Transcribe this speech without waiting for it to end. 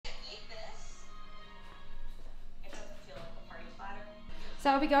So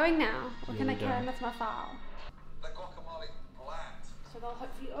are we going now? Or can I carry on with my file? The guacamole bland. So they'll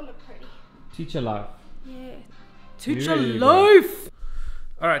hopefully all look pretty. Teacher life. Yeah. Teacher life!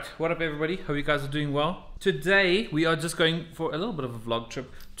 Alright, what up everybody? Hope you guys are doing well. Today we are just going for a little bit of a vlog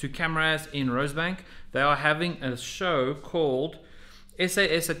trip to Kameraz in Rosebank. They are having a show called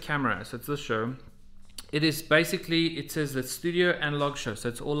S.A.S at Kameraz. So it's this show. It is basically, it says the studio analog show. So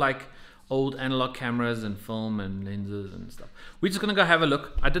it's all like old analog cameras and film and lenses and stuff. We're just gonna go have a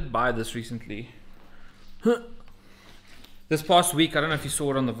look. I did buy this recently. This past week, I don't know if you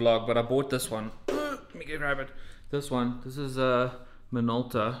saw it on the vlog, but I bought this one. Let me grab it. This one. This is a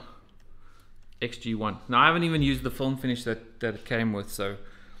Minolta XG1. Now I haven't even used the film finish that it came with, so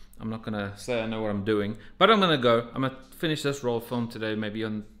I'm not gonna say I know what I'm doing. But I'm gonna go. I'm gonna finish this roll of film today, maybe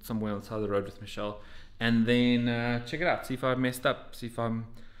on somewhere on the side of the road with Michelle, and then check it out. See if I've messed up. See if I'm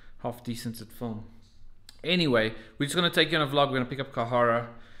half decent at film. Anyway, we're just gonna take you on a vlog. We're gonna pick up Kahara,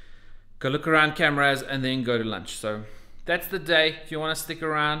 go look around Kameraz, and then go to lunch. So that's the day. If you want to stick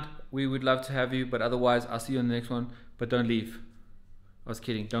around, we would love to have you. But otherwise, I'll see you on the next one. But don't leave. I was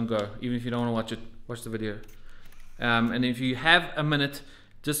kidding. Don't go. Even if you don't want to watch it, watch the video. And if you have a minute,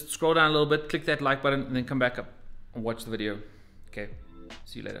 just scroll down a little bit, click that like button, and then come back up and watch the video. Okay.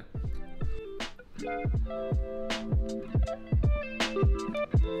 See you later.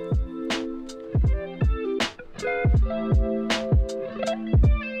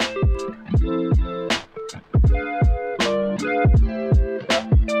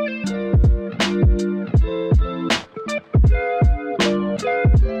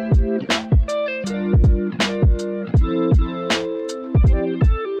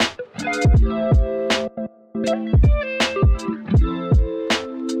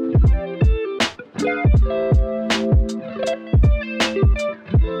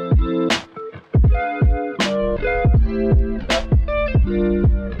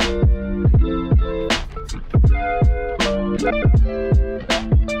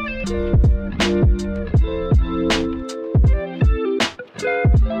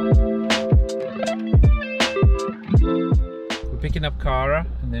 Picking up Kara,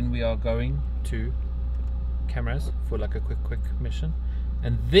 and then we are going to Kameraz for like a quick mission,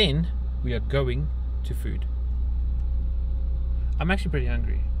 and then we are going to food. I'm actually pretty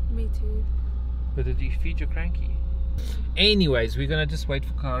hungry. Me too. But did you feed your cranky? Anyways, we're gonna just wait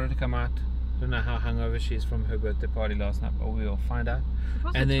for Kara to come out. Don't know how hungover she is from her birthday party last night, but we will find out. It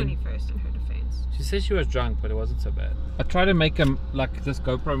was and the then 21st in her defense. she said she was drunk, but it wasn't so bad. I tried to make like this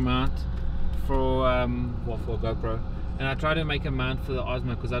GoPro mount for for a GoPro. And I try to make a mount for the Osmo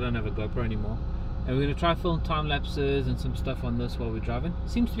because I don't have a GoPro anymore. And we're going to try film time lapses and some stuff on this while we're driving.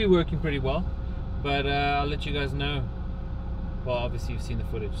 Seems to be working pretty well. But I'll let you guys know. Well, obviously you've seen the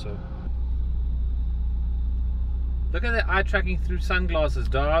footage, so. Look at that eye tracking through sunglasses,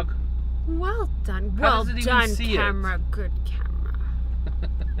 dog. Well done. How Well does it even done, see camera. it? Good camera.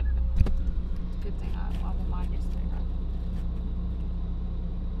 Good thing I wore mine yesterday, right?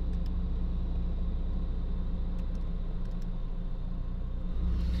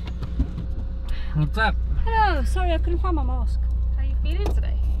 What's up? Hello, sorry I couldn't find my mask. How are you feeling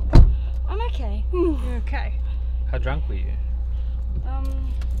today? I'm okay. You're okay. How drunk were you?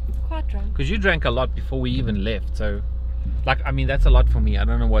 Quite drunk. Because you drank a lot before we even left, so. Like, I mean, that's a lot for me. I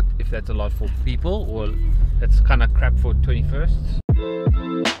don't know if that's a lot for people or that's kind of crap for 21st.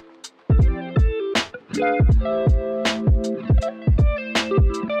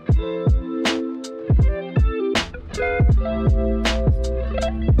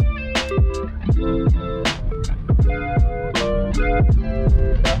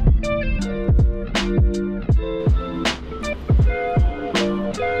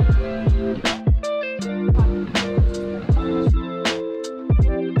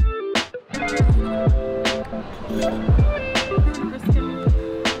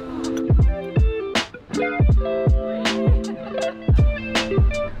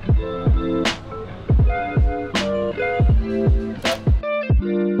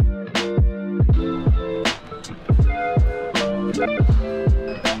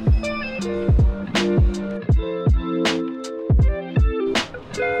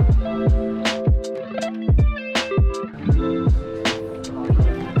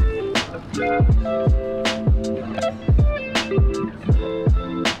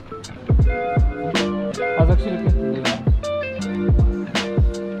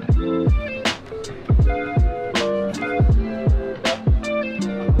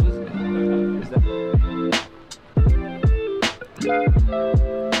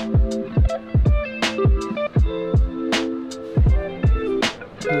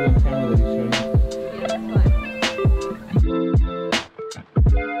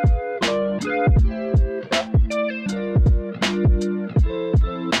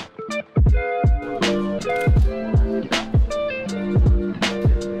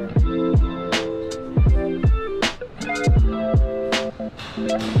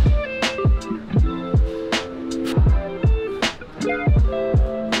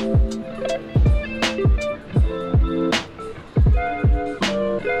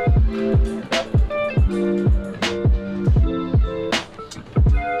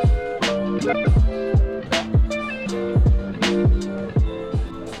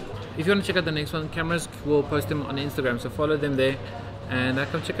 you want to check out the next one, Kameraz will post them on Instagram, so follow them there and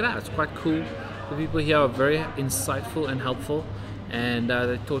come check it out. It's quite cool. The people here are very insightful and helpful, and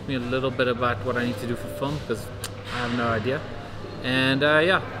they taught me a little bit about what I need to do for film, because I have no idea. And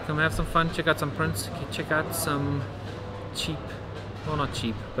yeah, come have some fun, check out some prints, check out some cheap, well not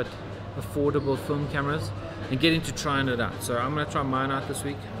cheap, but affordable film cameras, and get into trying it out. So I'm going to try mine out this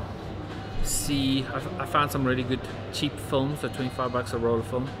week. See, I found some really good cheap films at 25 bucks a roll of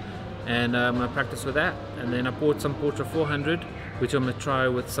film, and I'm going to practice with that. And then I bought some Portra 400, which I'm going to try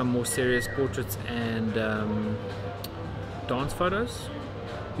with some more serious portraits and dance photos.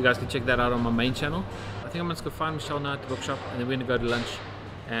 You guys can check that out on my main channel. I think I'm just going to go find Michelle now at the bookshop, and then we're going to go to lunch,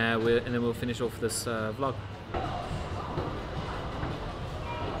 and then we'll finish off this vlog.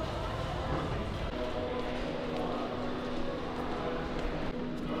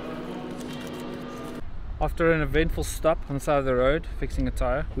 After an eventful stop on the side of the road, fixing a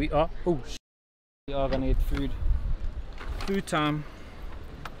tire, we are going to get food. Food time.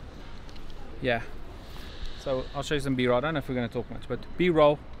 Yeah. So I'll show you some B-roll. I don't know if we're going to talk much, but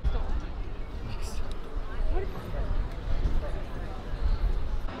B-roll.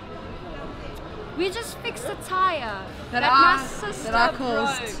 We just fixed a tyre That my sister I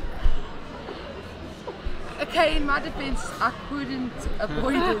caused. broke. Okay, in my defense, I couldn't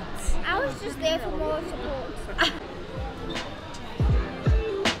avoid it. I was just there for moral support.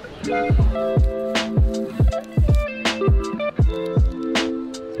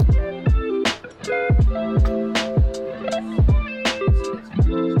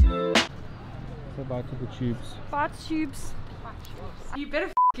 So back to the tubes. Fart tubes. You better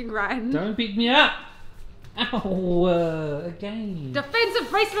f***ing run. Don't beat me up! Ow, again.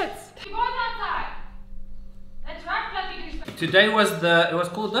 Defensive bracelets! You're going outside. That's right, Fluffy. Today was it was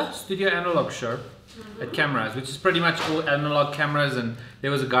called the Studio Analog Show at Kameraz, which is pretty much all analog cameras, and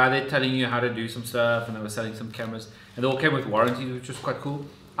there was a guy there telling you how to do some stuff, and they were selling some cameras, and they all came with warranties, which was quite cool.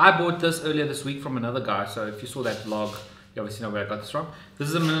 I bought this earlier this week from another guy, so if you saw that vlog, you obviously know where I got this from. This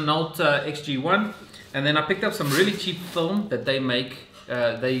is a Minolta XG1, and then I picked up some really cheap film that they make.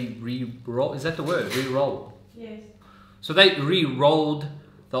 They re-roll, is that the word? Re-roll? Yes. So they re-rolled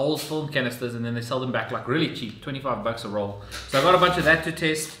the old film canisters, and then they sell them back like really cheap, 25 bucks a roll. So I got a bunch of that to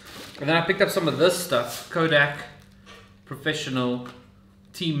test, and then I picked up some of this stuff, Kodak Professional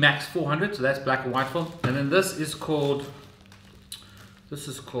T-Max 400, so that's black and white film, and then this is called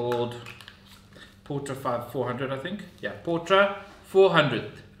Portra 400, I think. Yeah, Portra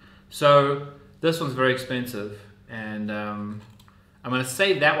 400. So this one's very expensive, and I'm gonna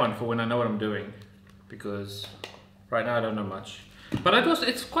save that one for when I know what I'm doing, because right now I don't know much. But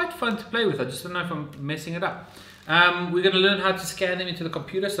it's quite fun to play with. I just don't know if I'm messing it up. We're gonna learn how to scan them into the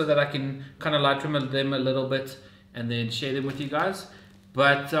computer so that I can kind of light trim them a little bit and then share them with you guys.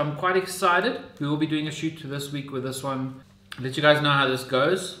 But I'm quite excited. We will be doing a shoot this week with this one. I'll let you guys know how this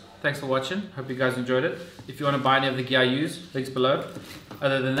goes. Thanks for watching. Hope you guys enjoyed it. If you want to buy any of the gear I use, links below.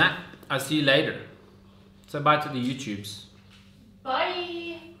 Other than that, I'll see you later. So bye to the YouTubes.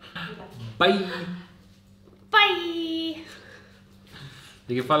 Bye. Bye. Bye.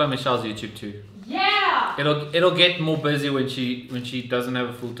 You can follow Michelle's YouTube too. Yeah. It'll get more busy when she doesn't have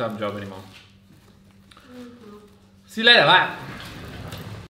a full-time job anymore. See you later. Bye.